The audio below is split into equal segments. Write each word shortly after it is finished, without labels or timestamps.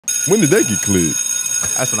When did they get cleared?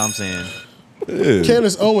 That's what I'm saying. Yeah.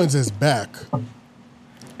 Candace Owens is back.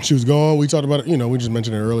 She was gone. We talked about it. You know, we just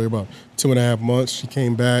mentioned it earlier, about 2.5 months. She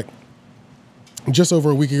came back just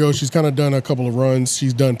over a week ago. She's kind of done a couple of runs.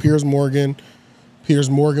 She's done Piers Morgan.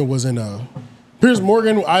 Piers Morgan was in a... Piers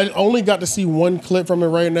Morgan, I only got to see one clip from it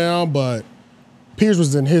right now, but Piers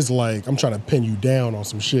was in his, like, I'm trying to pin you down on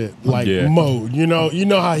some shit, like, mode. You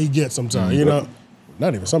know how he gets sometimes, you know?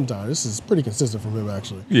 Not even sometimes. This is pretty consistent from him,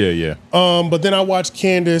 actually. Yeah. But then I watched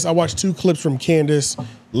Candace. I watched 2 clips from Candace'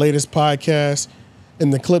 latest podcast.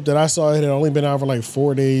 And the clip that I saw, it had only been out for like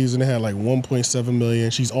 4 days, and it had like 1.7 million.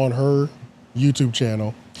 She's on her YouTube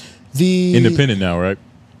channel. Independent now, right?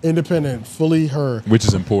 Independent, fully her. Which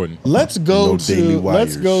is important. Let's go to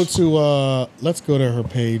her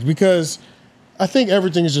page, because I think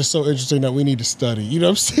everything is just so interesting that we need to study. You know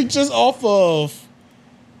what I'm saying? Just off of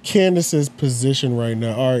Candace's position right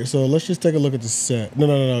now. All right, so let's just take a look at the set.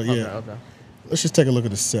 No, yeah. Okay. Let's just take a look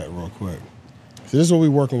at the set real quick. So this is what we're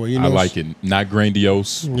working with. You know, I like it. Not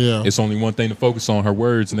grandiose. Yeah. It's only one thing to focus on, her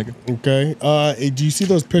words, nigga. Okay. Do you see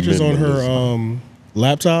those pictures on her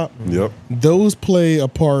laptop? Yep. Those play a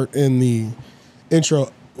part in the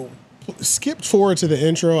intro. Skip forward to the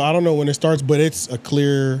intro. I don't know when it starts, but it's a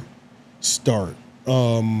clear start.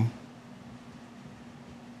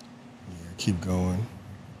 Keep going.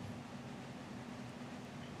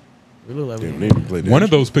 One of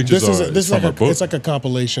those pictures this is like a book. It's like a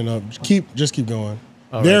compilation of just keep going.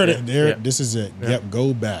 Oh, there right it is. There. Yeah. This is it. Yep.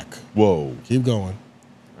 Go back. Whoa. Keep going.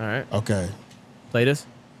 All right. Okay. Play this.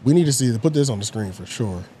 We need to put this on the screen for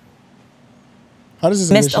sure. How does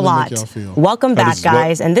this missed a lot? Make y'all feel? Welcome back,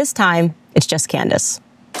 guys, and this time it's just Candace.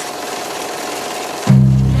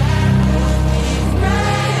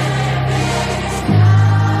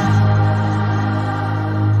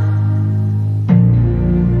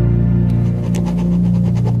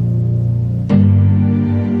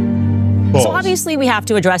 So obviously we have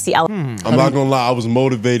to address the I'm not gonna lie, I was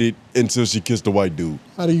motivated until she kissed the white dude.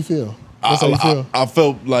 How do you feel? That's how you feel? I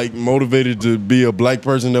felt like motivated to be a black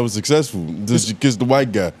person that was successful until she kissed the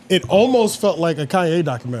white guy. It almost felt like a Kanye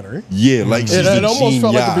documentary. Yeah, like she's it almost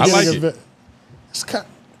felt like the beginning of it.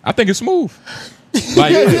 I think it's smooth.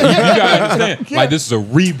 Like you gotta understand. Like this is a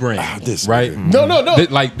rebrand, right? No.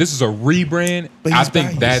 Like this is a rebrand. I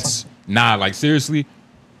think that's like seriously.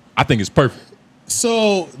 I think it's perfect.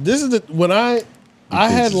 So this is when I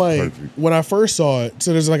had like when I first saw it.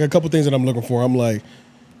 So there's like a couple things that I'm looking for. I'm like,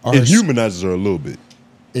 it humanizes her a little bit.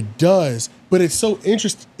 It does, but it's so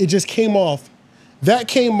interesting. It just came off. That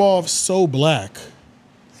came off so black.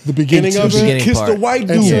 The beginning of it, kissed the white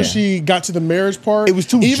dude. Until she got to the marriage part. It was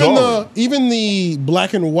too jarring. Even the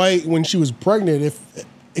black and white when she was pregnant,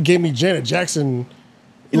 it gave me Janet Jackson,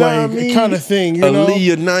 like kind of thing. You know,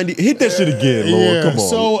 Aaliyah 90. Hit that shit again, Lord. Come on.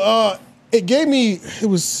 So it gave me. It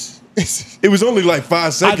was only like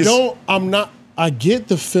 5 seconds. I get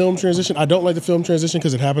the film transition. I don't like the film transition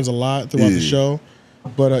because it happens a lot throughout the show.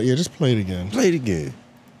 But just play it again. Play it again.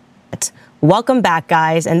 Welcome back,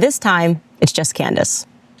 guys, and this time it's just Candace.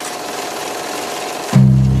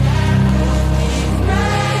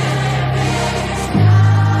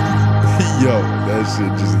 Yo, that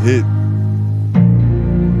shit just hit.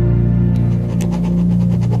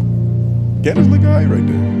 Candace look alright right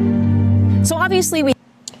there. So obviously we.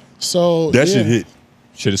 So that shit hit.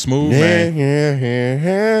 Shit is smooth, man.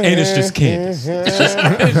 And it's just Candace. It's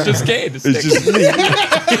just Candace. It's just me.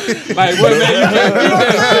 Like what, man? You can't beat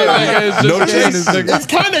that shit. Like, it's just Candace. It's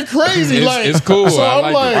kind of crazy. It's cool. So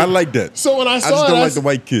I like that. So when I saw I just don't like the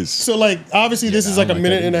white kiss. So like obviously this is like a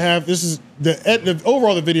minute and a half. This is the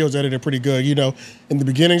overall the video's edited pretty good. You know, in the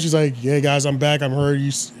beginning she's like, "Hey guys, I'm back. I'm heard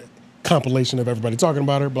you." Compilation of everybody talking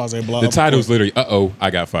about her, blah, blah, blah. The title is literally, I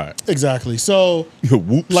got fired. Exactly. So,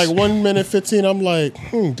 whoops. Like 1 minute 15, I'm like,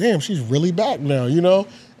 damn, she's really back now, you know?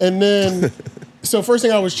 And then, so first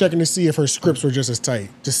thing I was checking to see if her scripts were just as tight,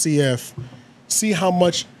 to see how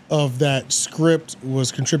much of that script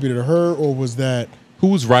was contributed to her, or was that... Who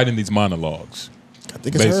was writing these monologues? I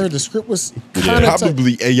think it's her. The script was kind of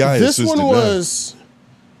probably AI assisted.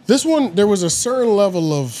 This one, there was a certain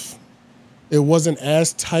level of, it wasn't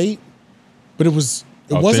as tight, but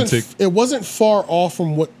it wasn't far off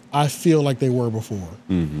from what I feel like they were before.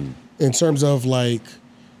 In terms of like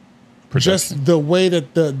just the way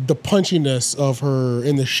that the punchiness of her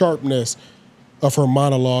and the sharpness of her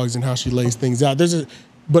monologues and how she lays things out.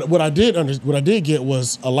 But what I did get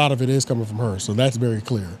was a lot of it is coming from her, so that's very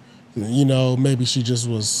clear. You know, maybe she just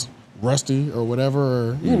was rusty or whatever,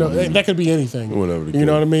 or you know, that could be anything. Whatever. You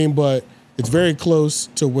know what I mean? But it's very close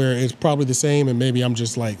to where it's probably the same, and maybe I'm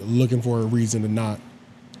just like looking for a reason to not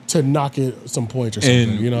to knock it some points or something.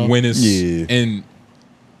 And You know, when it's and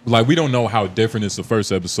like we don't know how different it's the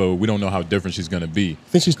first episode. We don't know how different she's gonna be. I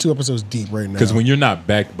think she's 2 episodes deep right now. Because when you're not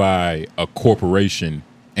backed by a corporation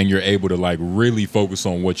and you're able to like really focus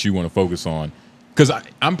on what you want to focus on, because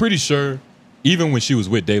I'm pretty sure even when she was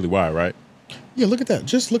with Daily Wire, right? Yeah, look at that.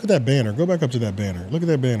 Just look at that banner. Go back up to that banner. Look at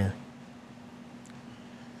that banner.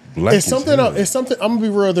 It's something. It's something. I'm gonna be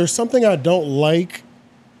real. There's something I don't like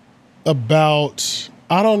about.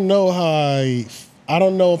 I don't know how I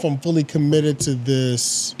don't know if I'm fully committed to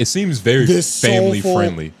this. It seems very family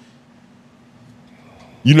friendly.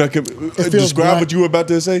 You not describe what you were about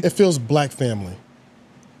to say? It feels black family,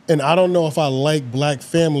 and I don't know if I like black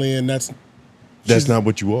family, and that's not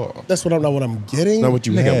what you are. That's what I'm not what I'm getting. Not what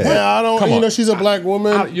you have. Yeah, I don't. Come you on. know, she's a black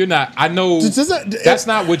woman. You're not. I know. That's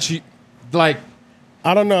not what you like.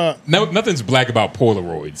 I don't know. No, nothing's black about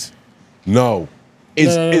Polaroids. No.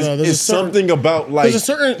 It's something about like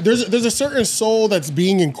there's a certain soul that's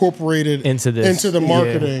being incorporated into the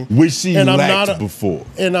marketing, which she lacked before.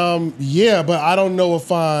 And yeah, but I don't know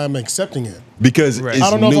if I'm accepting it because I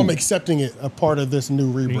don't know if I'm accepting it a part of this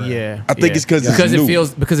new rebrand. Yeah, I think it's because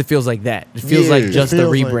it feels like that. It feels like just a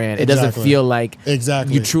rebrand. It doesn't feel like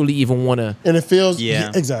you truly even want to. And it feels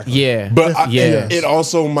exactly. Yeah, but it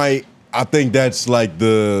also might. I think that's like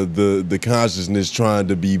the consciousness trying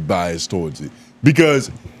to be biased towards it. Because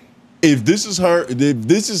if this is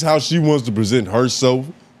how she wants to present herself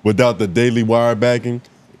without the Daily Wire backing,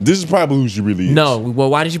 this is probably who she really is. No, well,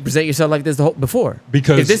 why did you present yourself like this before?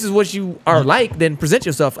 Because if this is what you are like, then present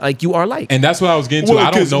yourself like you are like. And that's what I was getting to. I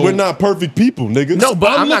don't know. We're not perfect people, nigga. No,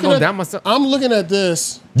 but I'm not going down myself. I'm looking at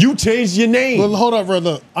this. You changed your name. Well, hold on, bro.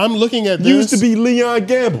 Look, I'm looking at this. You used to be Leon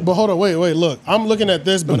Gamble. But hold on, wait. Look, I'm looking at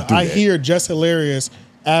this, but I hear Jess Hilarious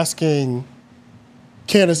asking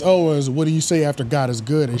Candace Owens, what do you say after God is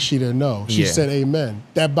good? And she didn't know. She said amen.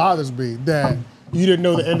 That bothers me that you didn't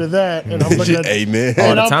know the end of that. And I'm looking at amen.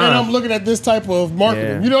 And I'm looking at this type of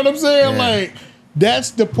marketing. Yeah. You know what I'm saying? Yeah. Like,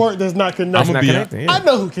 that's the part that's not connected. I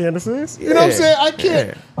know who Candace is. You know what I'm saying?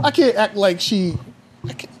 I can't act like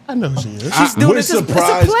I know who she is. She's doing this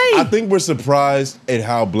surprised. I think we're surprised at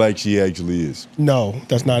how black she actually is. No,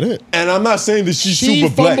 that's not it. And I'm not saying that she's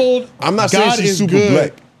super black. I'm not saying she's super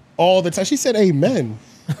black. All the time. She said amen.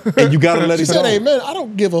 And you gotta let it go. She said amen. I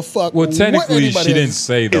don't give a fuck. Well, technically, she didn't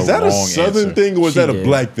say the wrong answer. Is that a Southern thing or is that a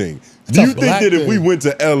black thing? Do you think that if we went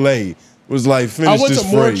to LA, was like finish this phrase? I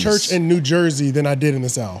went to more church in New Jersey than I did in the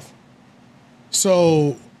South.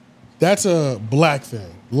 So that's a black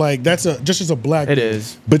thing. Like that's just as a black thing. It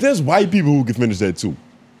is. But there's white people who can finish that too.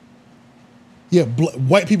 Yeah,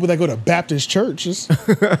 white people that go to Baptist churches.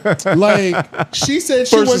 Like she said,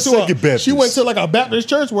 she went to like a Baptist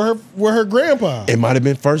church where her grandpa. It might have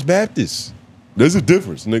been First Baptist. There's a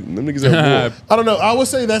difference. Them niggas have more. I don't know. I would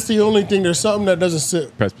say that's the only thing. There's something that doesn't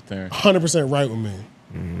sit Presbyterian 100% right with me.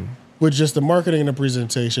 Mm-hmm. With just the marketing and the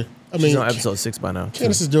presentation. I mean, she's on episode 6 by now.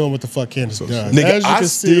 Candace is doing what the fuck Candace does. Nigga, as you can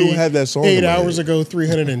still have that song. 8 hours ago,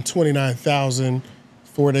 329,000.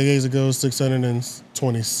 4 days ago,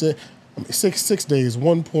 626. 6 days,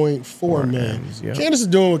 1.4 million. Yep. Candace is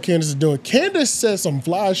doing what Candace is doing. Candace said some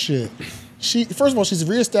fly shit. First of all, she's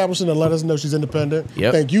reestablishing to let us know she's independent.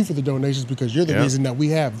 Yep. Thank you for the donations because you're the reason that we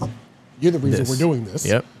have. You're the reason we're doing this.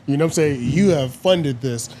 Yep. You know what I'm saying? You have funded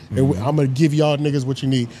this, and I'm gonna give y'all niggas what you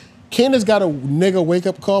need. Candace got a nigga wake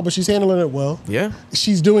up call, but she's handling it well. Yeah.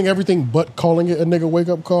 She's doing everything but calling it a nigga wake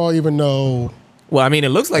up call, even though. Well, I mean, it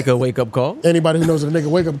looks like a wake-up call. Anybody who knows that a nigga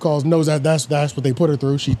wake-up calls knows that that's what they put her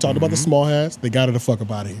through. She talked about the small ass. They got her the fuck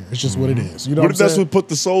up out of here. It's just what it is. You know what I'm saying? That's what put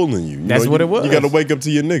the soul in you. That's what it was. You got to wake up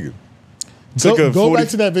to your nigga. Go back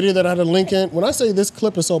to that video that I had a link in. When I say this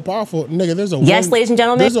clip is so powerful, nigga, ladies and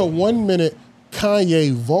gentlemen. There's a 1 minute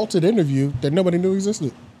Kanye vaulted interview that nobody knew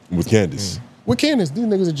existed. With Candace. With Candace. These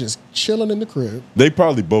niggas are just chilling in the crib. They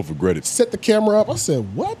probably both regret it. Set the camera up. I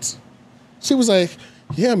said, what? She was like,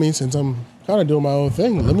 yeah, I mean, since I'm kind of doing my own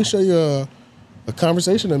thing, let me show you a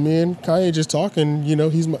conversation of me and Kanye just talking. You know,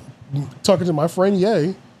 he's talking to my friend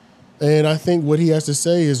Ye, and I think what he has to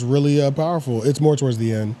say is really powerful. It's more towards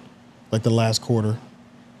the end, like the last quarter.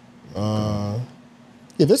 Yeah,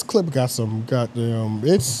 this clip got some goddamn.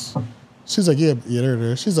 She's like, yeah, there it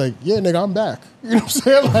is. She's like, yeah, nigga, I'm back. You know what I'm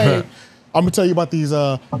saying? Like, I'm gonna tell you about these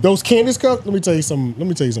those Candace cups. Let me tell you some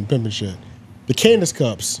pimping shit. The Candace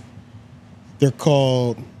cups, they're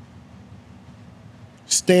called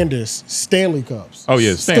Stanley cups. Oh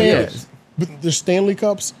yeah, Stanley. But they're Stanley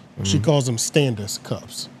cups. She calls them Standis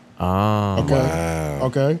cups. Oh,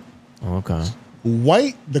 okay. Wow. Okay.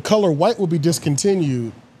 White, the color white will be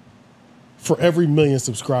discontinued for every 1 million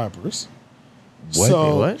subscribers. What?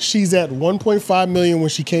 So What? she's at 1.5 million when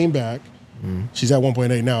she came back. She's at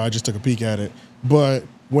 1.8 now. I just took a peek at it. But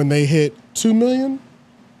when they hit 2 million,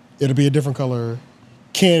 it'll be a different color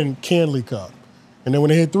Canley cup. And then when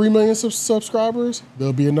they hit 3 million subscribers,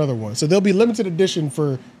 there'll be another one. So there'll be limited edition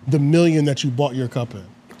for the million that you bought your cup in.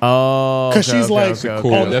 Oh, because she's like,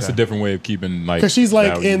 cool. That's a different way of keeping like. Because she's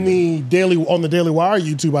like in the on the Daily Wire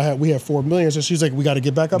YouTube. We have 4 million, so she's like, we got to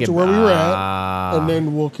get back up to where we were at, and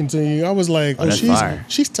then we'll continue. I was like,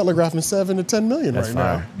 she's telegraphing 7 to 10 million right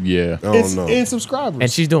now. Yeah, in subscribers,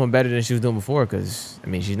 and she's doing better than she was doing before. Because I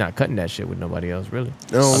mean, she's not cutting that shit with nobody else really.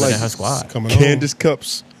 I don't like her squad. Candace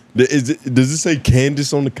cups. Does it say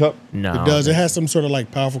Candace on the cup? No, it does. It has some sort of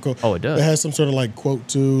like powerful quote. Oh, it does. It has some sort of like quote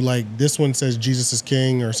too. Like this one says Jesus is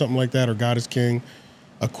king or something like that, or God is king.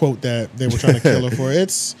 A quote that they were trying to kill her for.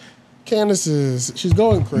 It's Candace's. She's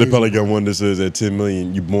going crazy. They probably got one that says at 10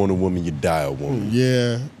 million, you born a woman, you die a woman.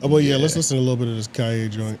 Yeah. Well, yeah. Let's listen to a little bit of this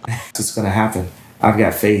Kanye joint. It's gonna happen. I've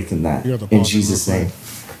got faith in that. In Jesus' name.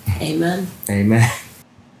 Amen. Amen.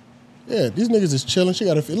 Yeah, these niggas is chilling.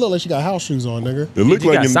 It look like she got house shoes on, nigga. It look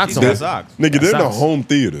like socks on. Nigga, they're in a home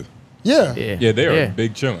theater. Yeah. Yeah, they are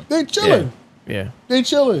big chilling. They chilling. Yeah. They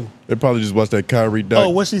chilling. They probably just watched that Kyrie doc. Oh,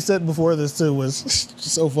 what she said before this too was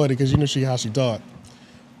so funny because you know how she talked.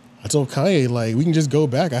 I told Kanye, like, we can just go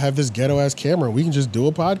back. I have this ghetto ass camera. We can just do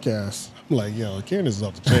a podcast. I'm like, yo, Candace is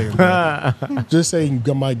off the chain, bro. Just saying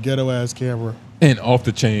my ghetto ass camera. And off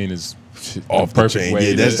the chain is off the the perfect chain. way.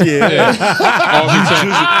 Yeah, that's You're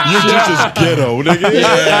just as ghetto, nigga.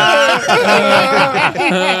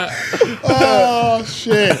 Oh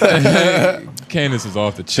shit. Candace is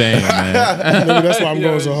off the chain, man. Maybe that's why I'm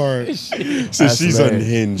going so hard. So she's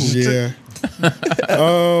unhinged. Yeah.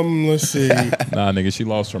 Let's see. Nah, nigga, she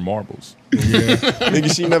lost her marbles. Yeah.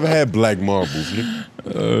 Nigga, she never had black marbles, nigga.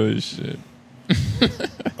 Oh shit.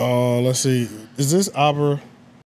 Let's see. Is this 𝙼𝙾𝚃𝚃?